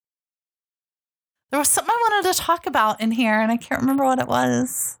There was something I wanted to talk about in here, and I can't remember what it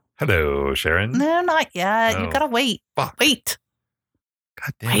was. Hello, Sharon. No, not yet. No. You gotta wait. Fuck. Wait.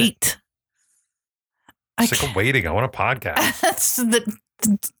 God damn Wait. it. Sick of waiting. I want a podcast. That's the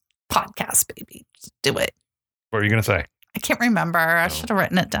podcast, baby. Just do it. What were you going to say? I can't remember. I should have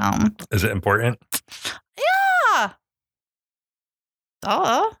written it down. Is it important? Yeah.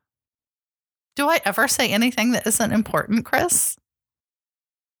 Duh. Do I ever say anything that isn't important, Chris?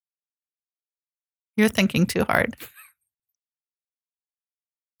 You're thinking too hard.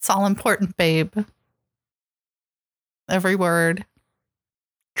 It's all important, babe. Every word.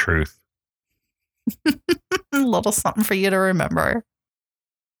 Truth. A little something for you to remember.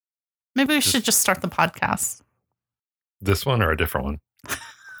 Maybe we should just start the podcast. This one or a different one?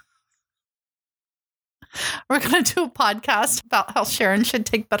 We're going to do a podcast about how Sharon should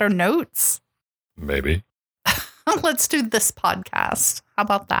take better notes. Maybe. Let's do this podcast. How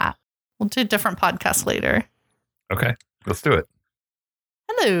about that? We'll do a different podcast later. Okay, let's do it.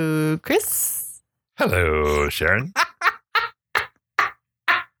 Hello, Chris. Hello, Sharon.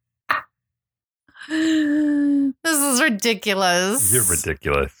 This is ridiculous. You're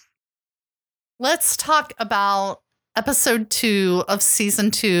ridiculous. Let's talk about episode 2 of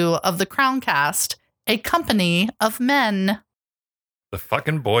season 2 of the Crowncast, A Company of Men. The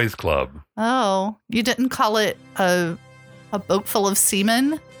fucking boys club. Oh, you didn't call it a boat full of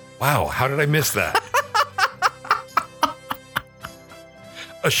seamen? Wow, how did I miss that?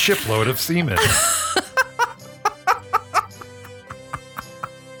 A shipload of seamen.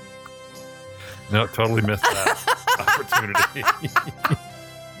 No, totally missed that opportunity.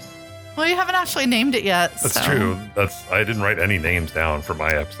 Well, you haven't actually named it yet. That's true. I didn't write any names down for my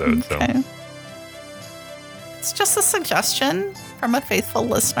episode. Okay. So It's just a suggestion from a faithful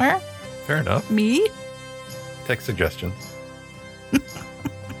listener. fair enough. Me? Take suggestions.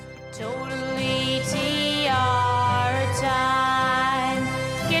 Totally TR time.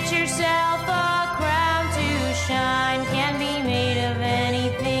 Get yourself a crown to shine. Can be made of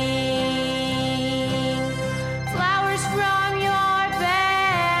anything. Flowers from your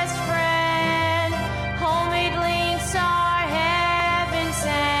best friend. Homemade links are heaven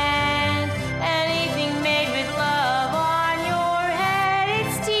sent. Anything made with love on your head.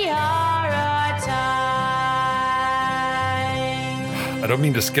 It's tiara time. I don't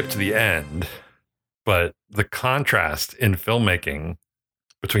mean to skip to the end, but the contrast in filmmaking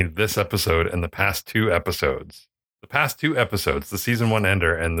between this episode and the past two episodes, the season 1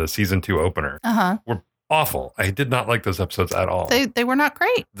 ender and the season 2 opener, were awful. I did not like those episodes at all. They were not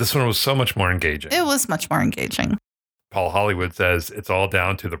great. This one was so much more engaging. It was much more engaging. Paul Hollywood says it's all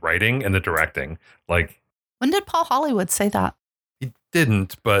down to the writing and the directing. Like, When did Paul Hollywood say that? he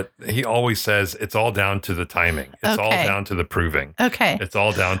didn't, but he always says it's all down to the timing. It's all Okay. down to the proving. Okay. It's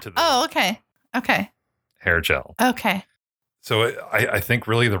all down to the Oh, okay. Okay. hair gel. Okay. So I think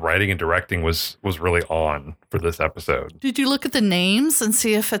really the writing and directing was really on for this episode. Did you look at the names and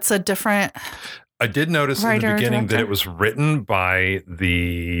see if it's a different... I did notice in Writer, the beginning that director? it was written by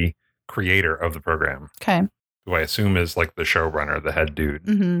the creator of the program, Okay. who I assume is like the showrunner, the head dude.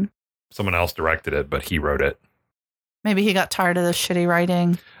 Mm-hmm. Someone else directed it, but he wrote it. Maybe he got tired of the shitty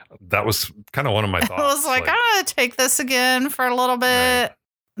writing. That was kind of one of my thoughts. I was like, I'm going to take this again for a little bit Right.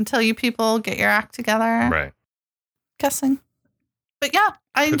 until you people get your act together. Right. Guessing. But yeah,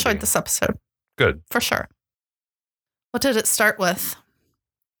 I Could enjoyed be. this episode Good. for sure. What did it start with?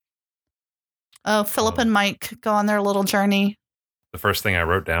 Oh, Philip and Mike go on their little journey. The first thing I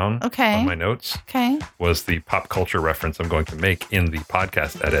wrote down Okay. on my notes Okay. was the pop culture reference I'm going to make in the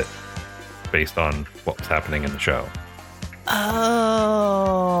podcast edit based on what was happening in the show.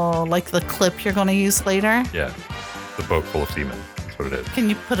 Oh, like the clip you're going to use later? Yeah. The boat full of seamen. That's what it is. Can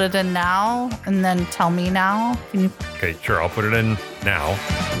you put it in now and then tell me now? Can you? Okay, sure. I'll put it in now.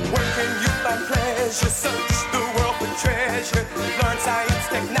 Where can you find pleasure? Search the world for treasure. Learn science,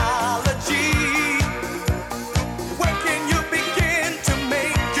 technology. Where can you begin to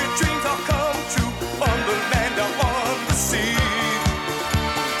make your dreams all come true? On the land or on the sea.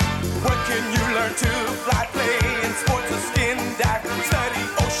 Where can you learn to fly, play in sports or skin dive? Study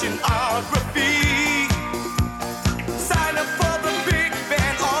oceanography. Sign up for the big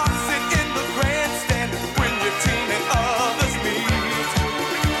band or sit in the grandstand when your team and others meet.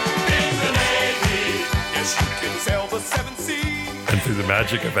 In the Navy, yes, you can sail the 7 seas. And through the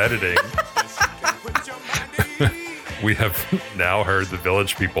magic of editing, Yes, you can put your mind at ease. we have now heard the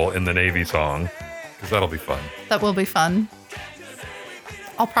Village People in the Navy song, because that'll be fun. That will be fun.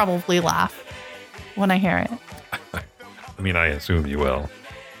 I'll probably laugh when I hear it, I mean, I assume you will.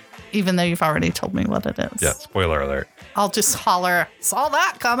 even though you've already told me what it is. Yeah, spoiler alert. I'll just holler, saw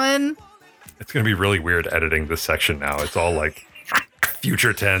that coming. It's going to be really weird editing this section now. It's all like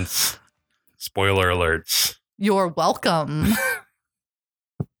future tense, spoiler alerts. You're welcome.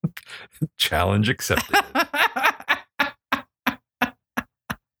 Challenge accepted.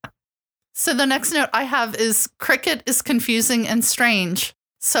 So the next note I have is cricket is confusing and strange.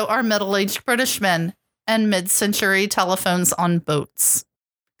 So are middle-aged British men and mid-century telephones on boats.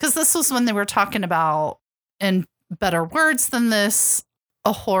 Because this was when they were talking about, in better words than this,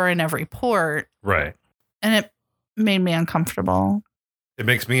 a whore in every port. Right. And it made me uncomfortable. It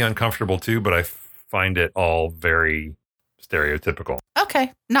makes me uncomfortable too, but I find it all very stereotypical.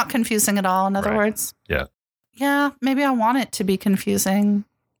 Okay. Not confusing at all, in other Right. words. Yeah. Yeah, maybe I want it to be confusing.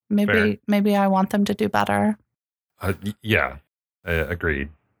 Maybe I want them to do better. Yeah, agreed.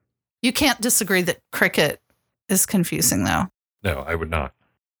 You can't disagree that cricket is confusing, though. No, I would not.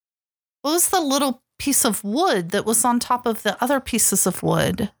 What was the little piece of wood that was on top of the other pieces of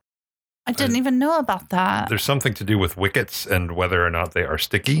wood? I didn't even know about that. There's something to do with wickets and whether or not they are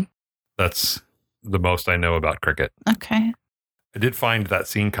sticky. That's the most I know about cricket. Okay. I did find that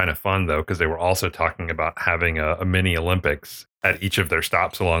scene kind of fun, though, because they were also talking about having a mini Olympics at each of their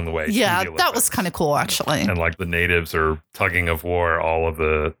stops along the way. Yeah, that was kind of cool, actually. And like the natives are tugging of war all of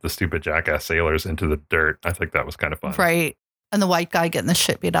the stupid jackass sailors into the dirt. I think that was kind of fun. Right. And the white guy getting the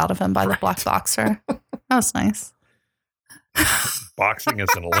shit beat out of him by the black boxer. That was nice. Boxing is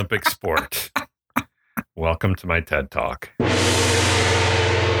an Olympic sport. Welcome to my TED Talk.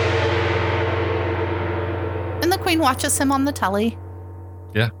 And the queen watches him on the telly.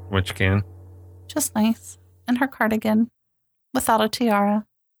 Yeah, which you can. Just nice. In her cardigan. Without a tiara.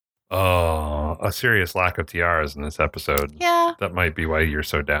 Oh, a serious lack of tiaras in this episode. Yeah. That might be why you're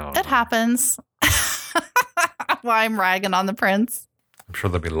so down. It happens. Why I'm ragging on the prince. I'm sure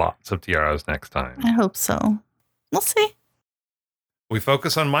there'll be lots of tiaras next time. I hope so. We'll see. We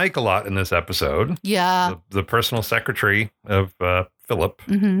focus on Mike a lot in this episode. Yeah. The personal secretary of Philip.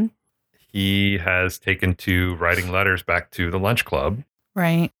 Mm-hmm. He has taken to writing letters back to the lunch club.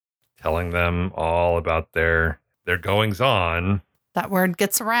 Right. Telling them all about their goings on. That word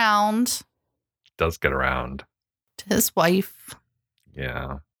gets around. Does get around. To his wife.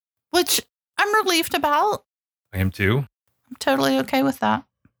 Yeah. Which I'm relieved about. I am too. I'm totally okay with that.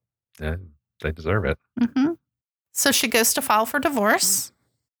 Yeah, they deserve it. Mm-hmm. So she goes to file for divorce.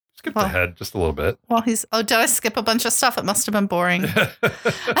 Skip ahead just a little bit. Well, did I skip a bunch of stuff? It must have been boring.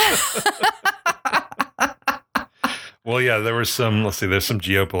 Well, yeah, there's some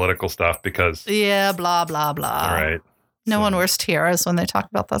geopolitical stuff because. Yeah, blah, blah, blah. All right. No one wears tiaras when they talk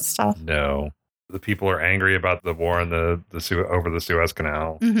about that stuff. No. The people are angry about the war in over the Suez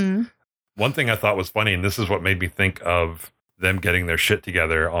Canal. Mm-hmm. One thing I thought was funny, and this is what made me think of them getting their shit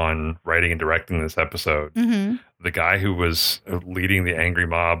together on writing and directing this episode. Mm-hmm. The guy who was leading the angry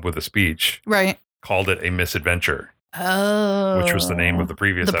mob with a speech called it a misadventure. Oh. Which was the name of the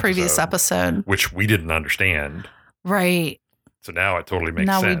previous episode. Which we didn't understand. Right. So now it totally makes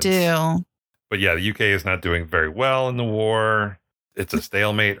sense. Now we do. But yeah, the UK is not doing very well in the war. It's a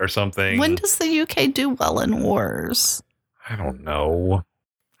stalemate or something. When does the UK do well in wars? I don't know.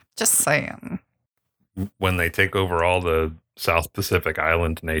 Just saying. When they take over all the South Pacific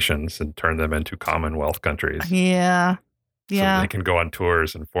island nations and turn them into Commonwealth countries. Yeah. Yeah. So they can go on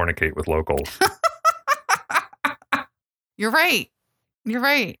tours and fornicate with locals. You're right. You're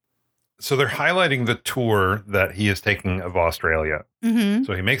right. So they're highlighting the tour that he is taking of Australia. Mm-hmm.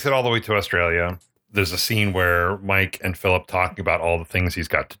 So he makes it all the way to Australia. There's a scene where Mike and Philip talking about all the things he's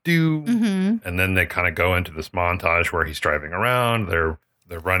got to do. Mm-hmm. And then they kind of go into this montage where he's driving around. They're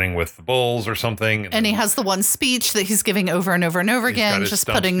running with the bulls or something. And he has the one speech that he's giving over and over and over again, just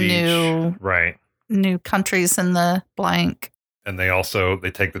putting new countries in the blank. And they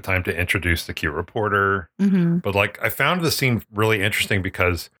take the time to introduce the cute reporter. Mm-hmm. But I found the scene really interesting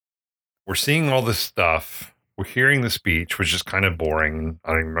because we're seeing all this stuff. We're hearing the speech, which is kind of boring. I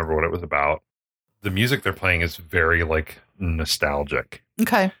don't even remember what it was about. The music they're playing is very nostalgic.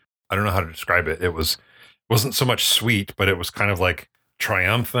 Okay. I don't know how to describe it. Wasn't so much sweet, but it was kind of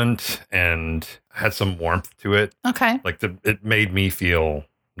triumphant and had some warmth to it. Okay. It made me feel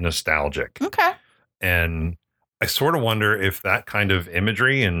nostalgic. Okay. And I sort of wonder if that kind of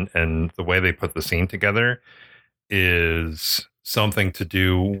imagery and the way they put the scene together is something to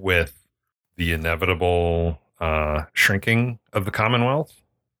do with the inevitable shrinking of the Commonwealth.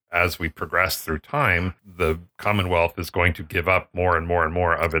 As we progress through time, the Commonwealth is going to give up more and more and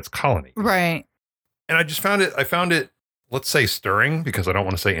more of its colonies. Right. And I found it, let's say stirring, because I don't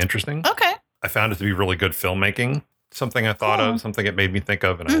want to say interesting. Okay. I found it to be really good filmmaking. Something I thought of, something it made me think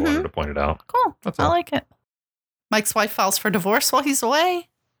of, and I wanted to point it out. Cool. That's I all. like it. Mike's wife files for divorce while he's away.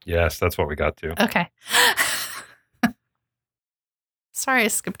 Yes, that's what we got to. Okay. Sorry, I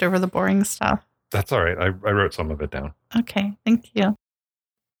skipped over the boring stuff. That's all right. I wrote some of it down. Okay, thank you.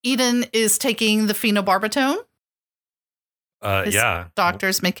 Eden is taking the phenobarbital. His Yeah.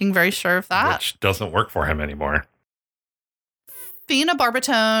 Doctor's making very sure of that. Which doesn't work for him anymore.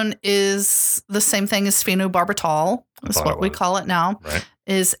 Phenobarbital is the same thing as phenobarbital, is what we call it now. Right.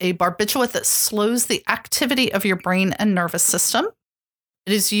 Is a barbiturate that slows the activity of your brain and nervous system.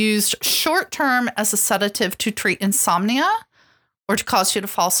 It is used short-term as a sedative to treat insomnia or to cause you to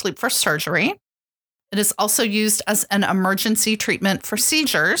fall asleep for surgery. It is also used as an emergency treatment for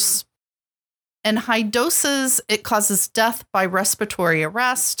seizures. In high doses, it causes death by respiratory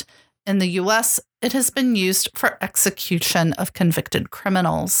arrest. In the U.S., it has been used for execution of convicted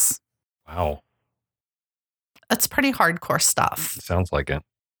criminals. Wow. It's pretty hardcore stuff. Sounds like it.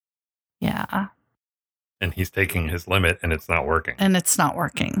 Yeah. And he's taking his limit and it's not working. And it's not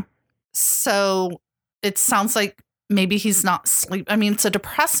working. So it sounds like maybe he's not sleep. I mean, it's a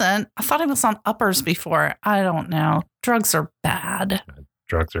depressant. I thought he was on uppers before. I don't know. Drugs are bad.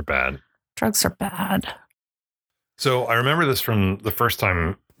 Drugs are bad. Drugs are bad. So I remember this from the first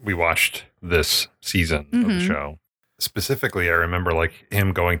time we watched this season of the show. Specifically, I remember like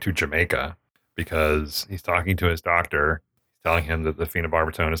him going to Jamaica because he's talking to his doctor, telling him that the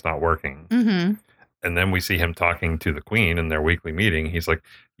phenobarbital is not working. Mm-hmm. And then we see him talking to the Queen in their weekly meeting. He's like,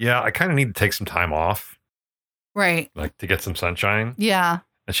 yeah, I kind of need to take some time off. Right. Like to get some sunshine. Yeah.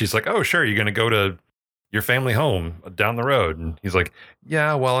 And she's like, oh, sure. You're going to go to your family home down the road. And he's like,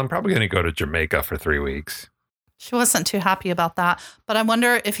 yeah, well, I'm probably going to go to Jamaica for 3 weeks. She wasn't too happy about that. But I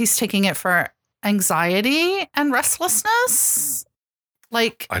wonder if he's taking it for anxiety and restlessness.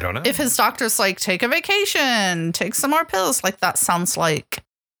 Like, I don't know. If his doctor's like, take a vacation, take some more pills, like that sounds like.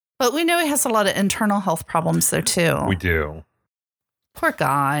 But we know he has a lot of internal health problems though, too. We do. Poor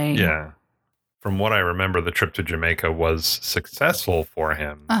guy. Yeah. From what I remember, the trip to Jamaica was successful for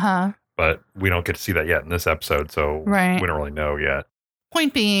him. Uh-huh. But we don't get to see that yet in this episode, so we don't really know yet.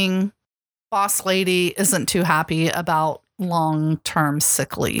 Point being, boss lady isn't too happy about long-term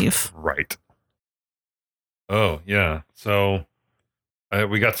sick leave. Right. Oh, yeah. So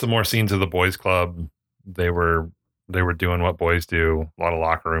we got some more scenes of the boys club. They were doing what boys do. A lot of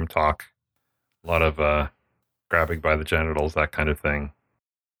locker room talk. A lot of grabbing by the genitals, that kind of thing.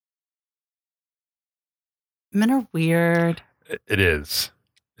 Men are weird. It is.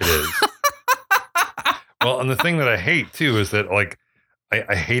 It is. Well, and the thing that I hate too is that like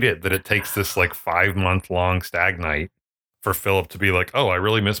I hate it that it takes this like 5-month long stag night for Philip to be like, oh, I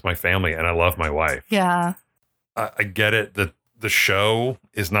really miss my family and I love my wife. Yeah. I get it that the show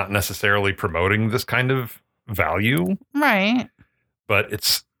is not necessarily promoting this kind of value. Right. But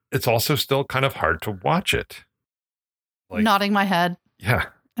it's also still kind of hard to watch it. Like, nodding my head. Yeah.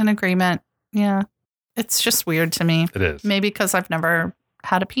 In agreement. Yeah. It's just weird to me. It is. Maybe because I've never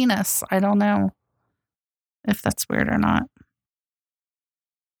had a penis. I don't know if that's weird or not.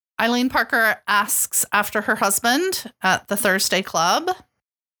 Eileen Parker asks after her husband at the Thursday Club.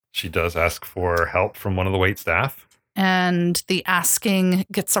 She does ask for help from one of the wait staff. And the asking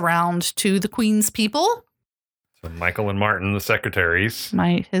gets around to the Queen's people. So Michael and Martin, the secretaries.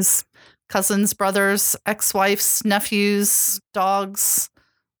 His cousins, brothers, ex-wife's, nephews, dogs,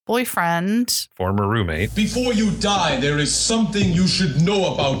 boyfriend. Former roommate. Before you die, there is something you should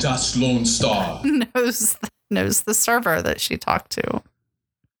know about us, Lone Star. knows the server that she talked to.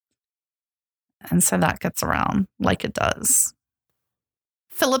 And so that gets around like it does.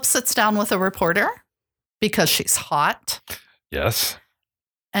 Philip sits down with a reporter because she's hot. Yes.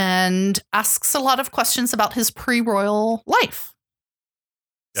 And asks a lot of questions about his pre-royal life.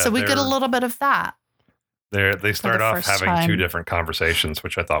 Yeah, so we get a little bit of that. They start off having 2 different conversations,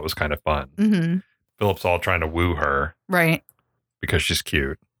 which I thought was kind of fun. Mm-hmm. Philip's all trying to woo her. Right. Because she's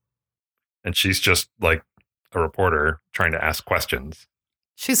cute. And she's just like a reporter trying to ask questions.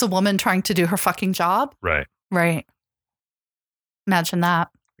 She's a woman trying to do her fucking job. Right. Right. Imagine that.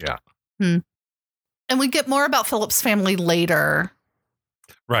 Yeah. And we get more about Philip's family later.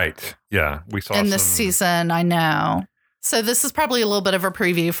 Right. Yeah. We saw in this season, I know. So this is probably a little bit of a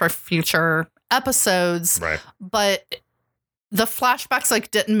preview for future episodes. Right. But the flashbacks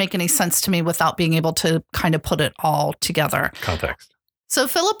like didn't make any sense to me without being able to kind of put it all together. Context. So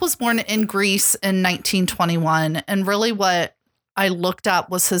Philip was born in Greece in 1921. And really what I looked at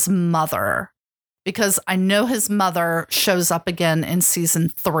was his mother. Because I know his mother shows up again in season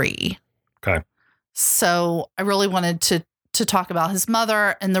 3. Okay. So I really wanted to talk about his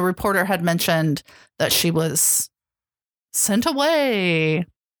mother, and the reporter had mentioned that she was sent away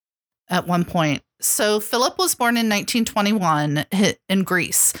at one point. So Philip was born in 1921 in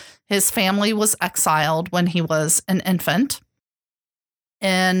Greece. His family was exiled when he was an infant.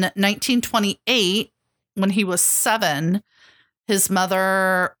 In 1928, when he was 7, his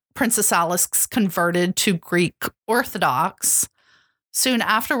mother, Princess Alice, converted to Greek Orthodox. Soon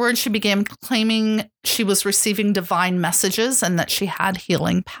afterwards, she began claiming she was receiving divine messages and that she had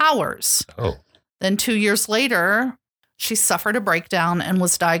healing powers. Oh. Then 2 years later, she suffered a breakdown and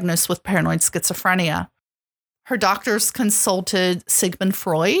was diagnosed with paranoid schizophrenia. Her doctors consulted Sigmund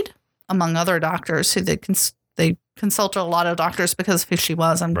Freud, among other doctors, who they consulted a lot of doctors because of who she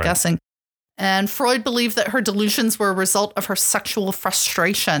was, I'm guessing. And Freud believed that her delusions were a result of her sexual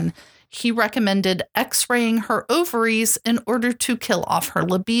frustration. He recommended x-raying her ovaries in order to kill off her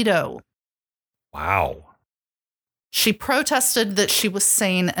libido. Wow. She protested that she was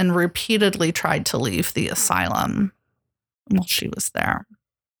sane and repeatedly tried to leave the asylum while she was there.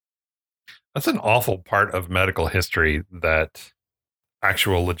 That's an awful part of medical history that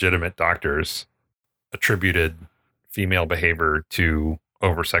actual legitimate doctors attributed female behavior to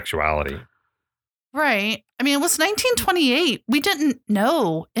oversexuality. Right. I mean, it was 1928. We didn't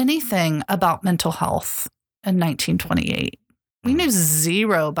know anything about mental health in 1928. We knew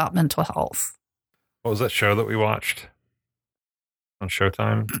zero about mental health. What was that show that we watched on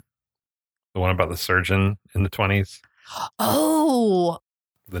Showtime? The one about the surgeon in the 20s? Oh,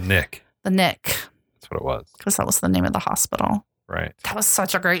 The Nick. the Nick, That's what it was. because that was the name of the hospital. Right. That was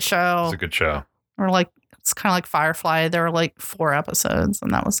such a great It show. was a good show. Or like, it's kind of like Firefly. There were like 4 episodes,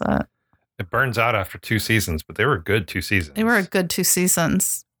 and that was it. It burns out after 2 seasons, but they were a good 2 seasons. They were a good 2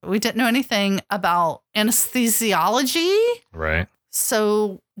 seasons. We didn't know anything about anesthesiology. Right.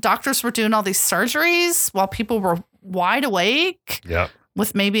 So doctors were doing all these surgeries while people were wide awake Yep.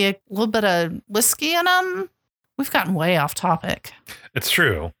 with maybe a little bit of whiskey in them. We've gotten way off topic. It's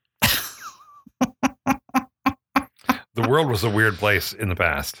true. The world was a weird place in the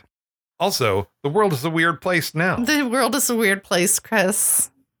past. Also, the world is a weird place now. The world is a weird place, Chris.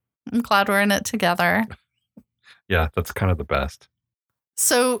 I'm glad we're in it together. Yeah, that's kind of the best.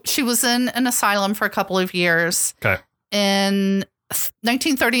 So she was in an asylum for a couple of years. Okay. In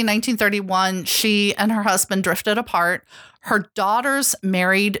 1930 and 1931, she and her husband drifted apart. Her daughters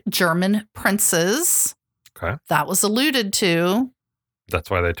married German princes. Okay. That was alluded to. That's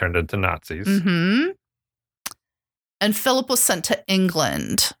why they turned into Nazis. Mm-hmm. And Philip was sent to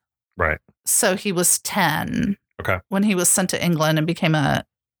England. Right. So he was 10 when he was sent to England and became a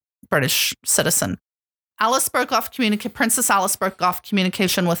British citizen. Princess Alice broke off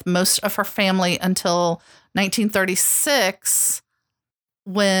communication with most of her family until 1936,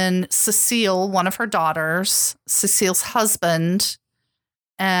 when Cecile, one of her daughters, Cecile's husband,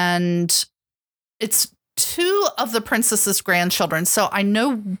 and it's 2 of the princess's grandchildren. So I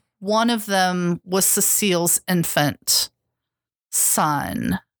know one of them was Cecile's infant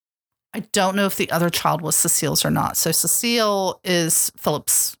son. I don't know if the other child was Cecile's or not. So Cecile is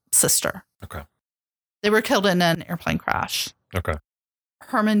Philip's sister. Okay. They were killed in an airplane crash. Okay.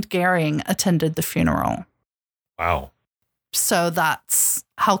 Hermann Goering attended the funeral. Wow. So that's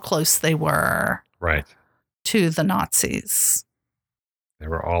how close they were Right. to the Nazis. They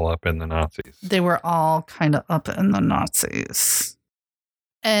were all up in the Nazis. They were all kind of up in the Nazis.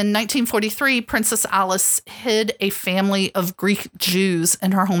 In 1943, Princess Alice hid a family of Greek Jews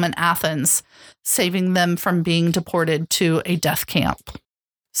in her home in Athens, saving them from being deported to a death camp.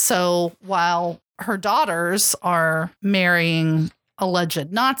 So while her daughters are marrying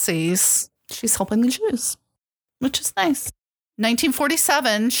alleged Nazis, she's helping the Jews, which is nice.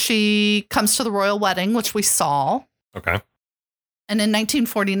 1947, she comes to the royal wedding, which we saw. Okay. And in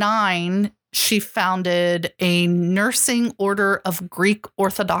 1949, she founded a nursing order of Greek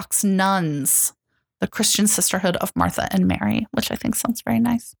Orthodox nuns, the Christian Sisterhood of Martha and Mary, which I think sounds very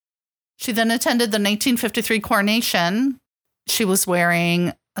nice. She then attended the 1953 coronation. She was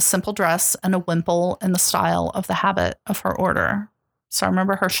wearing a simple dress and a wimple in the style of the habit of her order. So I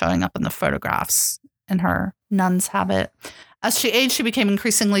remember her showing up in the photographs in her nun's habit. As she aged, she became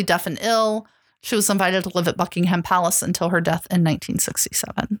increasingly deaf and ill. She was invited to live at Buckingham Palace until her death in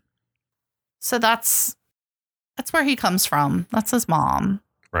 1967. So that's where he comes from. That's his mom.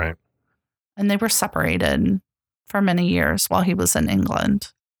 Right. And they were separated for many years while he was in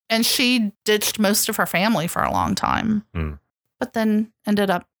England. And she ditched most of her family for a long time. But then ended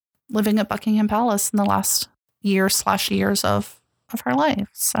up living at Buckingham Palace in the last years of her life.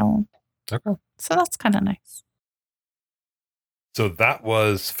 So, Okay. So that's kind of nice. So that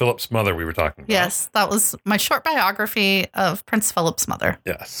was Philip's mother we were talking about. Yes, that was my short biography of Prince Philip's mother.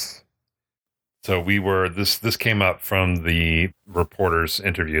 Yes. So this came up from the reporter's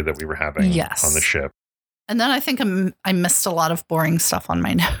interview that we were having Yes. on the ship. And then I think I missed a lot of boring stuff on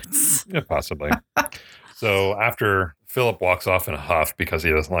my notes. Yeah, possibly. So after Philip walks off in a huff because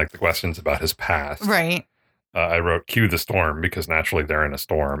he doesn't like the questions about his past. Right. I wrote cue the storm because naturally they're in a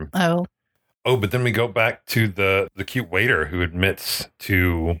storm. Oh, But then we go back to the cute waiter who admits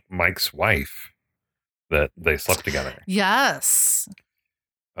to Mike's wife that they slept together. yes.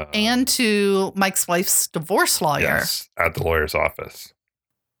 And to Mike's wife's divorce lawyer. Yes, at the lawyer's office.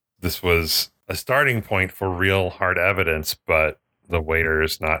 This was a starting point for real hard evidence, but the waiter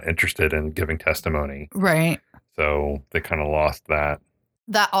is not interested in giving testimony. Right. So they kind of lost that.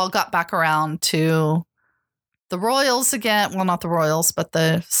 That all got back around to the royals again. Well, not the royals, but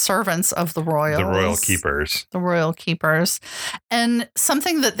the servants of the royals. The royal keepers. The royal keepers. And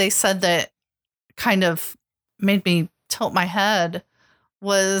something that they said that kind of made me tilt my head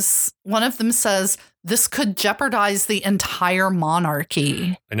was one of them says, this could jeopardize the entire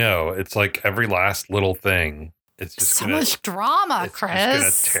monarchy. I know. It's like every last little thing. It's just so much drama, it's Chris. just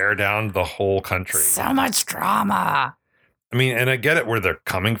going to tear down the whole country. So much drama. I mean, and I get it where they're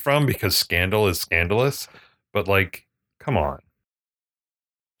coming from because scandal is scandalous, but like, come on.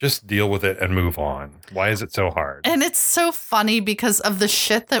 Just deal with it and move on. Why is it so hard? And it's so funny because of the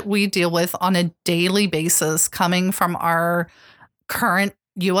shit that we deal with on a daily basis coming from our current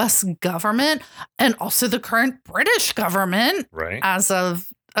U.S. government and also the current British government. Right. As of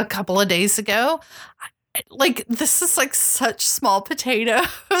a couple of days ago. Like, this is like such small potatoes.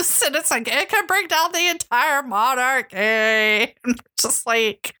 And it's like, it can bring down the entire monarchy. Just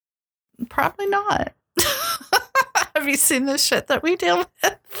like, probably not. Have you seen the shit that we deal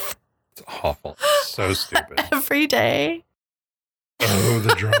with? It's awful. So stupid. Every day. Oh,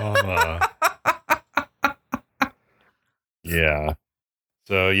 the drama. Yeah.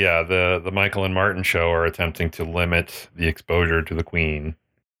 So, yeah, the Michael and Martin show are attempting to limit the exposure to the Queen,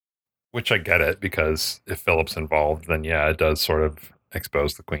 which I get it, because if Philip's involved, then, yeah, it does sort of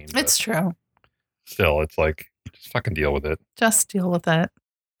expose the Queen. It's true. Still, it's like, just fucking deal with it. Just deal with it.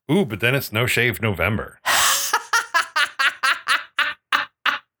 Ooh, but then it's No Shave November.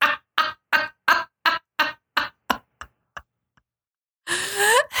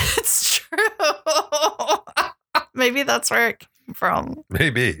 It's true. Maybe that's where it came from.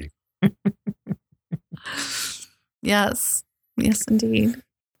 Maybe. Yes. Yes, indeed.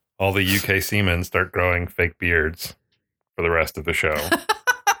 All the UK seamen start growing fake beards for the rest of the show.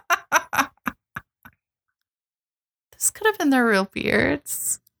 This could have been their real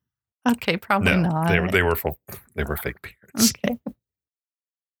beards. Okay, probably not. They were fake beards. Okay.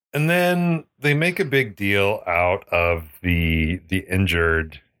 And then they make a big deal out of the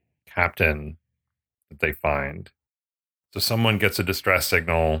injured captain that they find. So someone gets a distress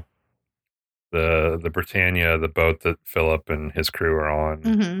signal. The Britannia, the boat that Philip and his crew are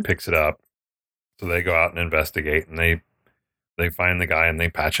on, picks it up. So they go out and investigate, and they find the guy and they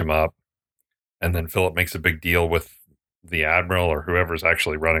patch him up. And then Philip makes a big deal with the admiral or whoever's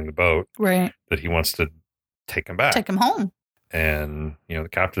actually running the boat, Right. that he wants to take him back. Take him home. And, the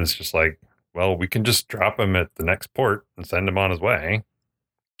captain's just like, well, we can just drop him at the next port and send him on his way.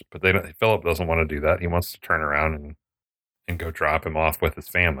 But Philip doesn't want to do that. He wants to turn around and go drop him off with his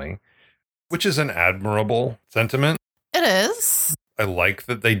family, which is an admirable sentiment. It is. I like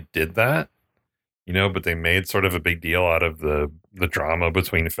that they did that, but they made sort of a big deal out of the drama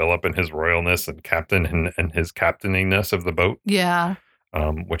between Philip and his royalness and captain and his captaininess of the boat. Yeah.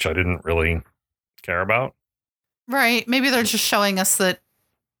 Which I didn't really care about. Right. Maybe they're just showing us that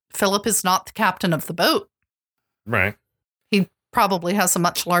Philip is not the captain of the boat. Right. He probably has a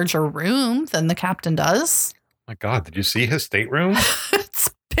much larger room than the captain does. My God, did you see his stateroom?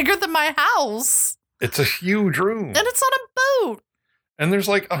 It's bigger than my house. It's a huge room. And it's on a boat. And there's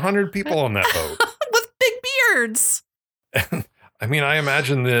like 100 people on that boat. With big beards. I mean, I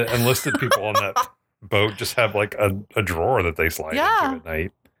imagine the enlisted people on that boat just have like a drawer that they slide into at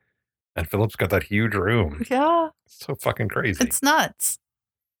night. And Philip's got that huge room. Yeah. It's so fucking crazy. It's nuts.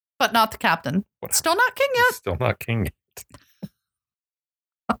 But not the captain. What? Still not king yet. Still not king yet.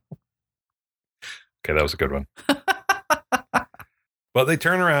 Okay, that was a good one. But they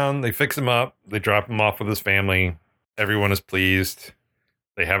turn around, they fix him up, they drop him off with his family. Everyone is pleased.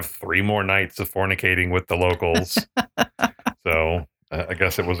 They have 3 more nights of fornicating with the locals. So I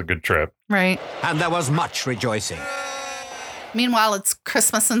guess it was a good trip. Right. And there was much rejoicing. Meanwhile, it's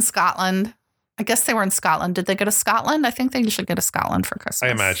Christmas in Scotland. I guess they were in Scotland. Did they go to Scotland? I think they should go to Scotland for Christmas.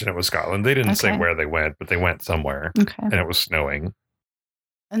 I imagine it was Scotland. They didn't say where they went, but they went somewhere. Okay. And it was snowing.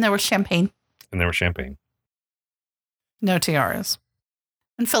 And there was champagne. And there was champagne. No tiaras.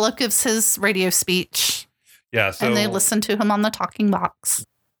 And Philip gives his radio speech. Yeah. So and they listen to him on the talking box.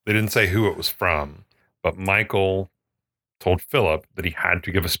 They didn't say who it was from, but Michael told Philip that he had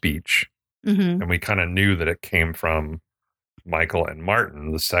to give a speech. Mm-hmm. And we kind of knew that it came from Michael and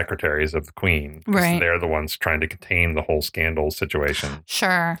Martin, the secretaries of the Queen. 'Cause Right. They're the ones trying to contain the whole scandal situation.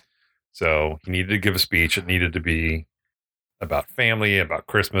 Sure. So he needed to give a speech. It needed to be about family, about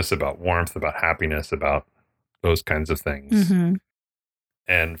Christmas, about warmth, about happiness, about those kinds of things. Mm-hmm.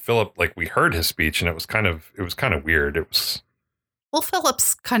 And Philip, like, we heard his speech and it was kind of weird. It was, Well,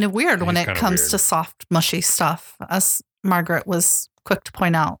 Philip's kind of weird when He's it kinda comes weird. to soft, mushy stuff, as Margaret was quick to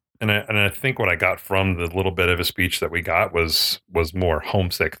point out. and I think what I got from the little bit of a speech that we got was more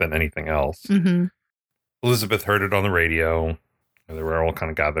homesick than anything else. Mm-hmm. Elizabeth heard it on the radio. And they were all kind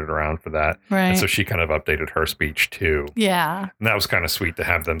of gathered around for that. Right. And so she kind of updated her speech too. Yeah. And that was kind of sweet to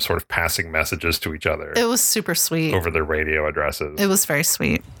have them sort of passing messages to each other It was super sweet. over their radio addresses. It was very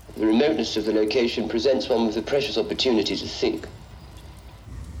sweet. The remoteness of the location presents one with a precious opportunity to think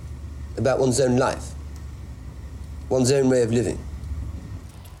about one's own life, one's own way of living.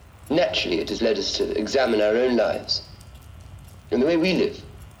 Naturally, it has led us to examine our own lives and the way we live,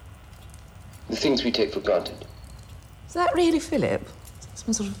 the things we take for granted. Is that really Philip?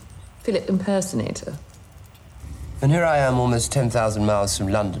 Some sort of Philip impersonator? And here I am, almost 10,000 miles from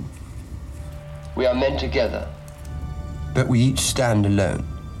London. We are men together, but we each stand alone.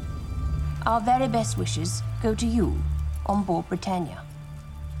 Our very best wishes go to you on board Britannia.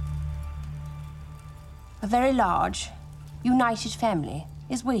 A very large, united family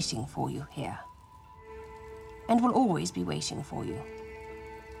is waiting for you here. And will always be waiting for you,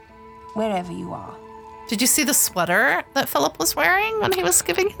 wherever you are. Did you see the sweater that Philip was wearing when he was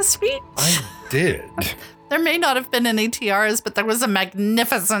giving his speech? I did. There may not have been any tiaras, but there was a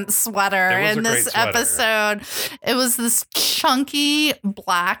magnificent sweater There was in a this great sweater. episode. It was this chunky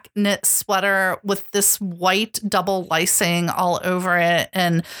black knit sweater with this white double lacing all over it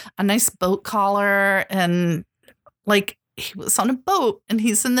and a nice boat collar. And like he was on a boat and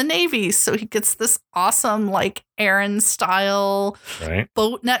he's in the Navy. So he gets this awesome, like Aaron style Right.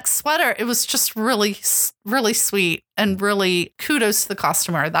 boat neck sweater. It was just really, really sweet and really kudos to the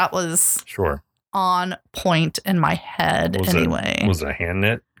costumer. That was Sure. on point in my head anyway. Was it a hand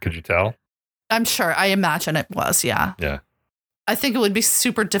knit? Could you tell? I'm sure. I imagine it was. Yeah. Yeah. I think it would be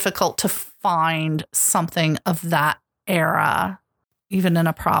super difficult to find something of that era, even in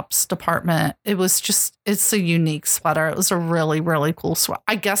a props department. It was just, it's a unique sweater. It was a really, really cool sweater.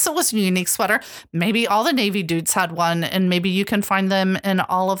 I guess it was a unique sweater. Maybe all the Navy dudes had one, and maybe you can find them in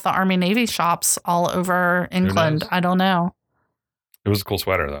all of the Army Navy shops all over England. knows? I don't know. It was a cool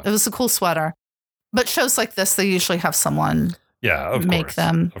sweater, though. It was a cool sweater. But shows like this, they usually have someone Yeah, of make course.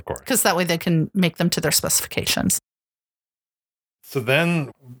 them. Of course. Because that way they can make them to their specifications. So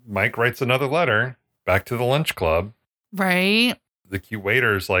then Mike writes another letter back to the lunch club. Right? The cute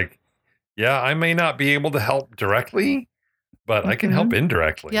waiter's like, yeah, I may not be able to help directly, but I can help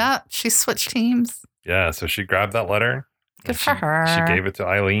indirectly. Yeah, she switched teams. Yeah, so she grabbed that letter. Good and for her. She gave it to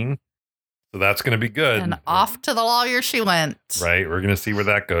Eileen. So that's going to be good. And off to the lawyer she went. Right. We're going to see where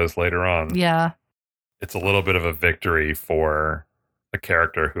that goes later on. Yeah. It's a little bit of a victory for a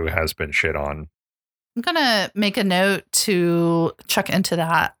character who has been shit on. I'm going to make a note to check into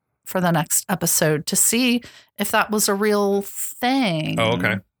that for the next episode to see if that was a real thing. Oh,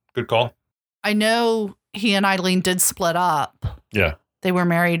 okay. Good call. I know he and Eileen did split up. Yeah. They were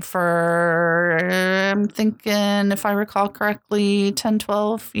married for, I'm thinking, if I recall correctly, 10,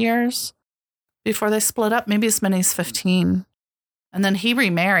 12 years before they split up. Maybe as many as 15. And then he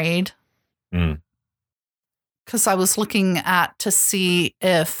remarried. Because I was looking at to see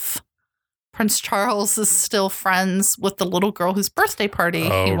if Prince Charles is still friends with the little girl whose birthday party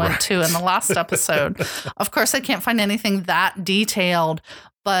he went to in the last episode. Of course, I can't find anything that detailed,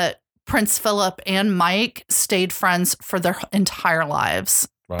 but Prince Philip and Mike stayed friends for their entire lives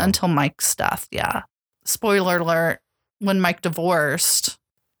until Mike's death. Yeah. Spoiler alert, when Mike divorced,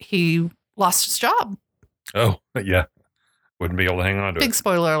 he lost his job. Oh, yeah. Wouldn't be able to hang on to it. Big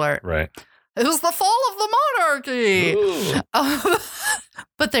spoiler alert. Right. It was the fall of the monarchy.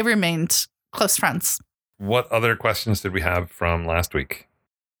 But they remained close friends. What other questions did we have from last week?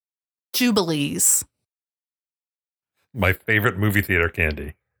 Jubilees. My favorite movie theater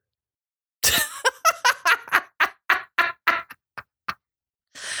candy.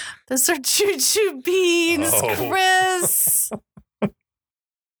 Those are choo-choo beans, Chris.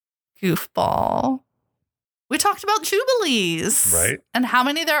 Goofball. We talked about jubilees. Right. And how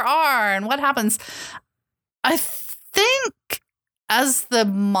many there are and what happens. I think as the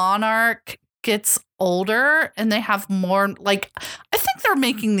monarch gets older and they have more, like, I think they're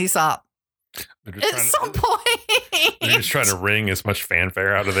making these up They're at some point. They're just trying to wring as much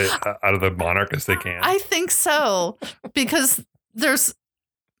fanfare out of the monarch as they can. I think so, because there's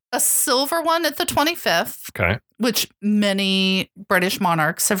a silver one at the 25th, Okay. which many British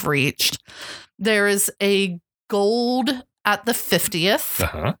monarchs have reached. There is a gold at the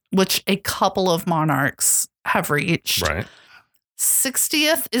 50th, which a couple of monarchs have reached. Right.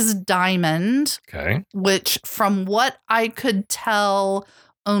 60th is diamond, Okay. which from what I could tell,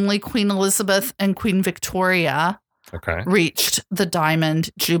 only Queen Elizabeth and Queen Victoria reached the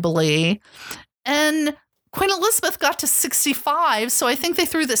diamond jubilee. And Queen Elizabeth got to 65, so I think they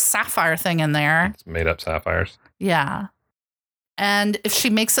threw this sapphire thing in there. It's made up sapphires. Yeah. And if she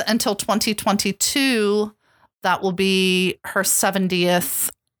makes it until 2022, that will be her 70th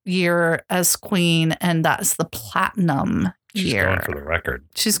year as queen, and that's the platinum She's year. going for the record.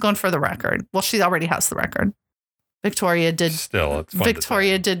 She's going for the record. Well, she already has the record. Victoria did. Still, it's fun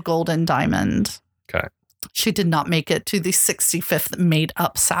Victoria did gold and diamond. Okay. She did not make it to the 65th made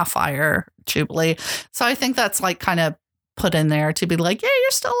up sapphire jubilee. So I think that's like kind of put in there to be like, yeah,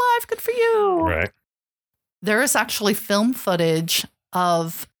 you're still alive. Good for you. Right. There is actually film footage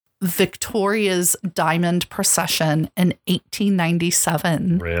of Victoria's diamond procession in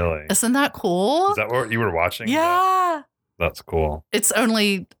 1897. Really? Isn't that cool? Is that what you were watching? Yeah. That's cool. It's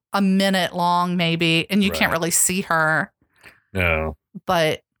only a minute long, maybe, and you can't really see her. No.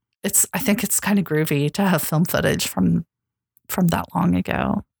 But I think it's kind of groovy to have film footage from that long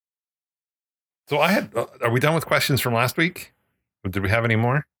ago. So are we done with questions from last week? Did we have any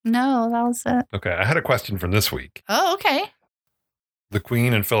more? No, that was it. Okay. I had a question from this week. Oh, okay. The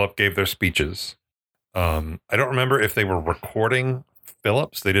Queen and Philip gave their speeches. I don't remember if they were recording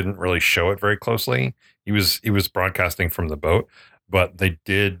Philip's. They didn't really show it very closely. He was broadcasting from the boat, but they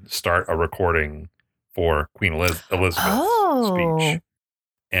did start a recording for Queen Elizabeth's speech.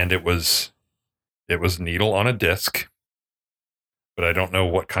 And it was needle on a disc, but I don't know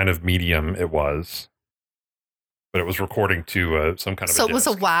what kind of medium it was. But it was recording to some kind of. So it was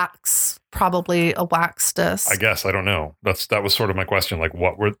a wax, probably a wax disc. I guess I don't know. That was sort of my question. Like,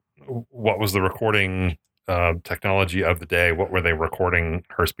 what was the recording technology of the day? What were they recording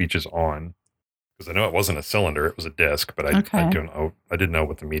her speeches on? Because I know it wasn't a cylinder; it was a disc. But I don't know. I didn't know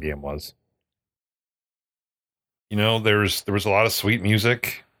what the medium was. You know, there was a lot of sweet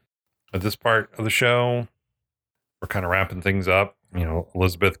music at this part of the show. We're kind of wrapping things up. You know,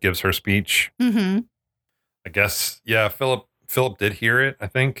 Elizabeth gives her speech. Mm-hmm. I guess, yeah, Philip did hear it, I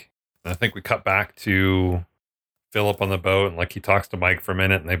think. And I think we cut back to Philip on the boat, and like he talks to Mike for a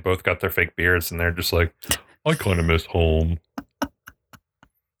minute, and they both got their fake beards, and they're just like, I kind of miss home.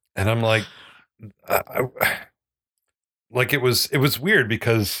 And I'm like, like it was weird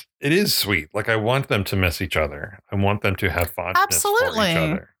because it is sweet. Like I want them to miss each other. I want them to have fondness for each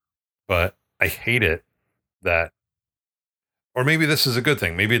other. But I hate it that, or maybe this is a good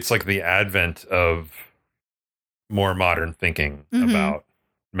thing. Maybe it's like the advent of more modern thinking about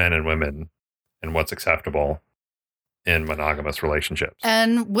men and women and what's acceptable in monogamous relationships.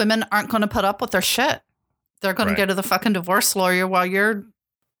 And women aren't going to put up with their shit. They're going to go to the fucking divorce lawyer while you're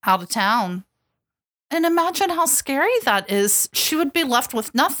out of town. And imagine how scary that is. She would be left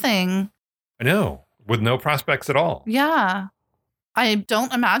with nothing. I know, with no prospects at all. Yeah. I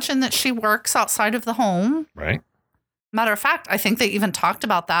don't imagine that she works outside of the home. Right. Matter of fact, I think they even talked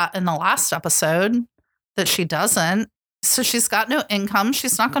about that in the last episode, that she doesn't. So she's got no income.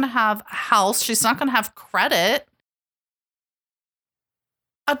 She's not going to have a house. She's not going to have credit.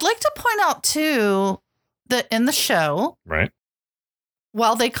 I'd like to point out, too, that in the show, right,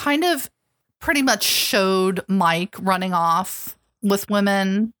 while they kind of pretty much showed Mike running off with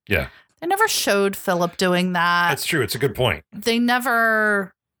women, yeah, they never showed Philip doing that. That's true. It's a good point. They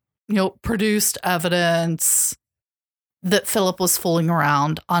never, produced evidence that Philip was fooling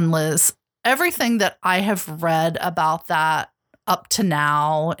around on Liz. Everything that I have read about that up to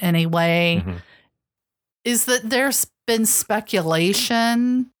now, anyway, is that there's been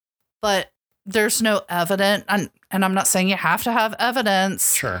speculation, but there's no evidence. And I'm not saying you have to have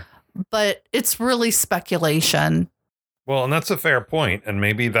evidence. Sure. But it's really speculation. Well, and that's a fair point. And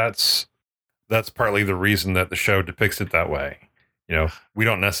maybe that's partly the reason that the show depicts it that way. We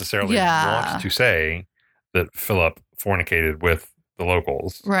don't necessarily want to say that Philip fornicated with the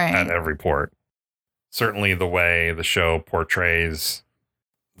locals at every port. Certainly the way the show portrays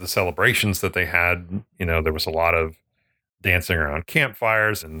the celebrations that they had, there was a lot of dancing around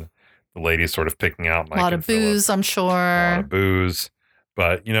campfires and the ladies sort of picking out Mike. A lot of booze, I'm sure. A lot of booze.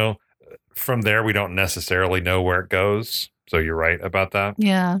 But, from there, we don't necessarily know where it goes. So you're right about that.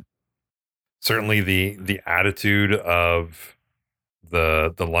 Yeah. Certainly the attitude of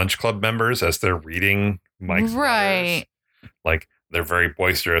the lunch club members as they're reading Mike's Right. letters. Like, they're very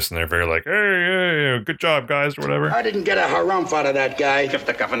boisterous and they're very like, hey, good job, guys, or whatever. I didn't get a harumph out of that guy. Give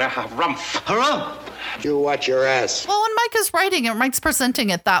the governor harumph. Harumph! You watch your ass. Well, when Mike is writing it, Mike's presenting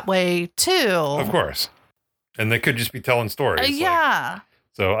it that way too. Of course. And they could just be telling stories. Yeah.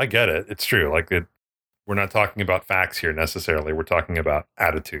 So I get it. It's true. Like, we're not talking about facts here necessarily. We're talking about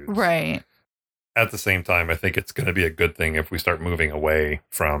attitudes. Right. At the same time, I think it's going to be a good thing if we start moving away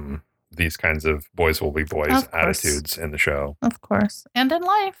from these kinds of boys will be boys attitudes in the show. Of course. And in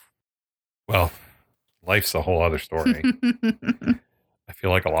life. Well, life's a whole other story. I feel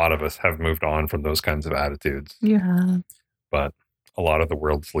like a lot of us have moved on from those kinds of attitudes. Yeah. But a lot of the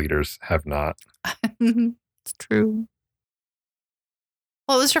world's leaders have not. It's true.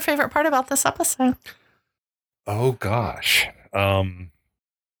 What was your favorite part about this episode? Oh, gosh. I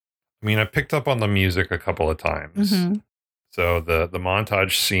mean, I picked up on the music a couple of times. Mm-hmm. So the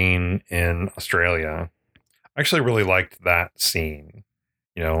montage scene in Australia, I actually really liked that scene.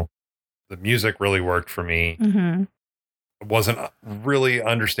 You know, the music really worked for me. Mm-hmm. I wasn't really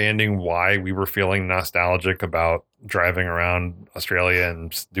understanding why we were feeling nostalgic about driving around Australia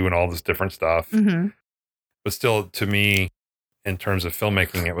and doing all this different stuff. Mm-hmm. But still, to me, in terms of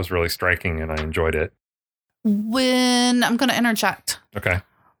filmmaking, it was really striking and I enjoyed it. When I'm going to interject. Okay.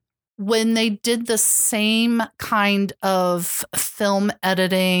 When they did the same kind of film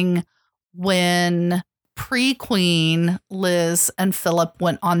editing when pre-Queen Liz and Philip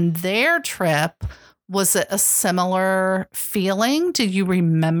went on their trip, was it a similar feeling? Do you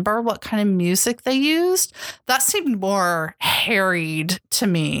remember what kind of music they used? That seemed more harried to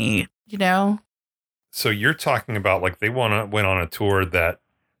me, you know? So you're talking about like they went on a tour that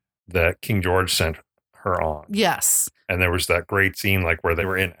King George sent her on. Yes. And there was that great scene like where they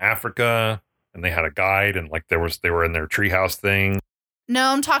were in Africa and they had a guide and like they were in their treehouse thing. No,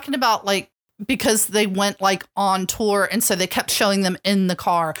 I'm talking about like because they went like on tour and so they kept showing them in the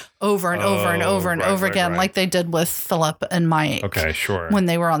car over and over and over and over again, like they did with Philip and Mike. Okay, sure. When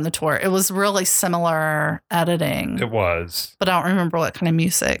they were on the tour. It was really similar editing. It was. But I don't remember what kind of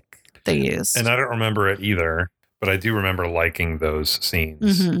music they used. And I don't remember it either, but I do remember liking those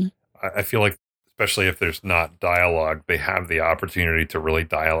scenes. Mm-hmm. I feel like, especially if there's not dialogue, they have the opportunity to really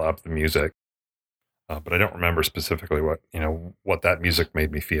dial up the music. But I don't remember specifically what that music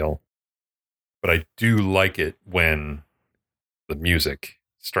made me feel. But I do like it when the music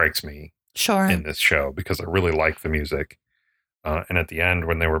strikes me in this show because I really like the music. And at the end,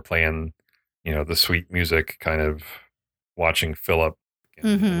 when they were playing, the sweet music, kind of watching Philip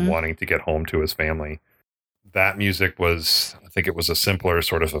and wanting to get home to his family, that music was, I think it was a simpler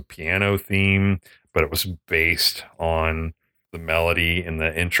sort of a piano theme, but it was based on the melody in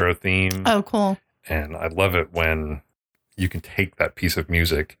the intro theme. Oh, cool. And I love it when you can take that piece of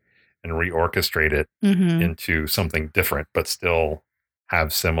music and reorchestrate it into something different, but still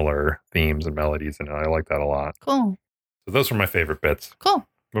have similar themes and melodies. And I like that a lot. Cool. So those were my favorite bits. Cool.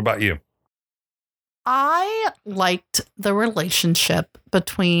 What about you? I liked the relationship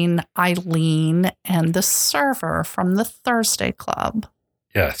between Eileen and the server from the Thursday Club.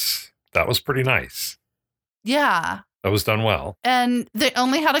 Yes, that was pretty nice. Yeah. That was done well. And they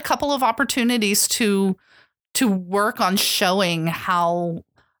only had a couple of opportunities to work on showing how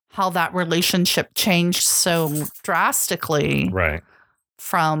that relationship changed so drastically. Right.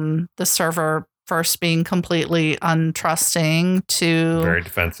 From the server first being completely untrusting to very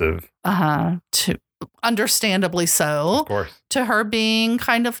defensive. To understandably so. Of course. To her being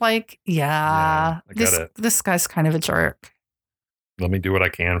kind of like, I get it. This guy's kind of a jerk. Let me do what I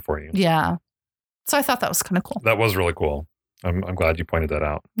can for you. Yeah. So I thought that was kind of cool. That was really cool. I'm glad you pointed that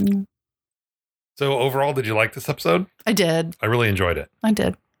out. Mm. So overall, did you like this episode? I did. I really enjoyed it. I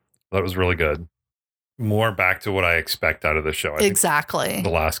did. That was really good. More back to what I expect out of the show. I exactly. think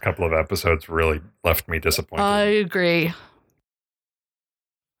the last couple of episodes really left me disappointed. I agree.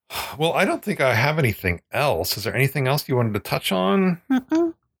 Well, I don't think I have anything else. Is there anything else you wanted to touch on?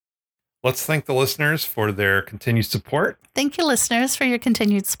 Mm-mm. Let's thank the listeners for their continued support. Thank you, listeners, for your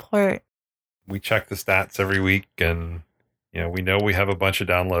continued support. We check the stats every week and we know we have a bunch of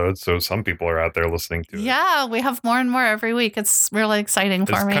downloads, so some people are out there listening to it. Yeah, we have more and more every week. It's really exciting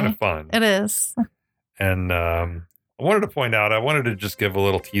for me. It's kind of fun. It is. And I wanted to point out, I wanted to just give a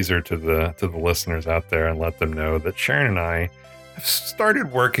little teaser to the listeners out there and let them know that Sharon and I have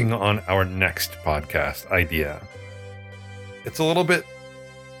started working on our next podcast idea. It's a little bit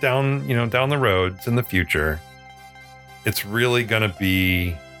down the roads in the future. It's really going to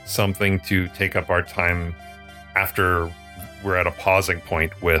be something to take up our time after we're at a pausing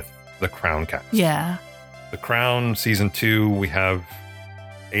point with the Crowncast. Yeah. The Crown season 2, we have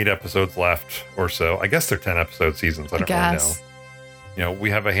 8 episodes left or so. I guess they're 10 episode seasons. I don't really know. You know, we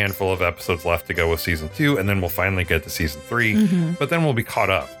have a handful of episodes left to go with season 2, and then we'll finally get to season 3. But then we'll be caught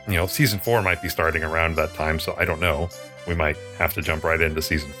up. You know, season 4 might be starting around that time, so I don't know. We might have to jump right into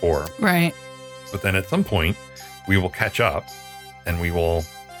season 4. Right. But then at some point, we will catch up, and we will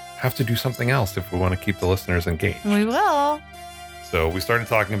have to do something else if we want to keep the listeners engaged. We will. So we started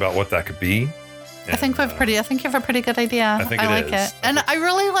talking about what that could be. I think you have a pretty good idea. I think I like it. And I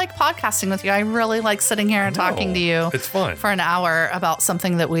really like podcasting with you. I really like sitting here and talking to you. It's fun. For an hour about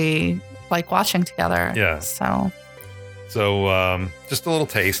something that we like watching together. Yeah. So just a little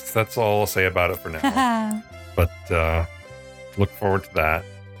taste. That's all I'll say about it for now. But look forward to that.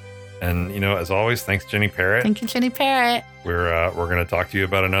 And, you know, as always, thanks, Jenny Parrott. Thank you, Jenny Parrott. We're going to talk to you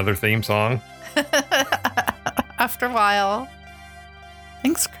about another theme song. After a while.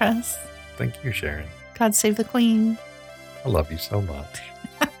 Thanks, Chris. Thank you, Sharon. God save the Queen. I love you so much.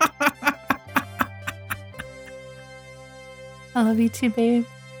 I love you too, babe.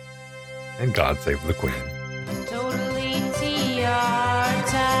 And God save the Queen. Totally TR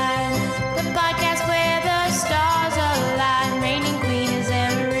time. The podcast where the stars align. Reigning queen is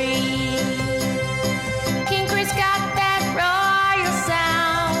Emery. King Chris got that royal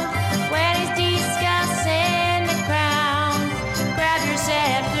sound when he's discussing the crown. Grab your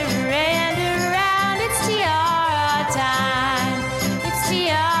scepter and around. It's tiara time. It's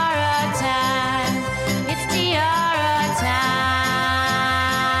tiara time. It's tiara time.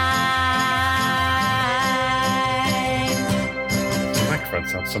 The microphone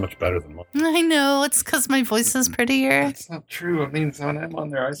sounds so much better than mine. I know. It's because my voice is prettier. That's not true. It means when I'm on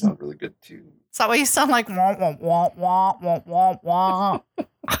there, I sound really good too. Is that why you sound like wah, wah, wah, wah, wah, wah, wah?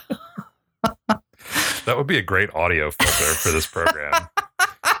 That would be a great audio filter for this program.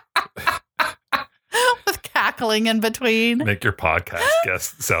 With cackling in between. Make your podcast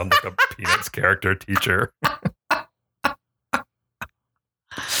guest sound like a Peanuts character teacher.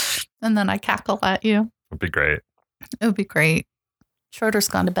 And then I cackle at you. Would be great. It would be great. Schroeder's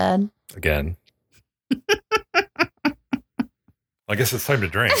gone to bed. Again. I guess it's time to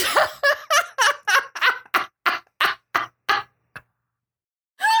drink.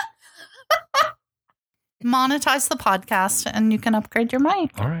 Monetize the podcast and you can upgrade your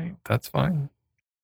mic. All right. That's fine.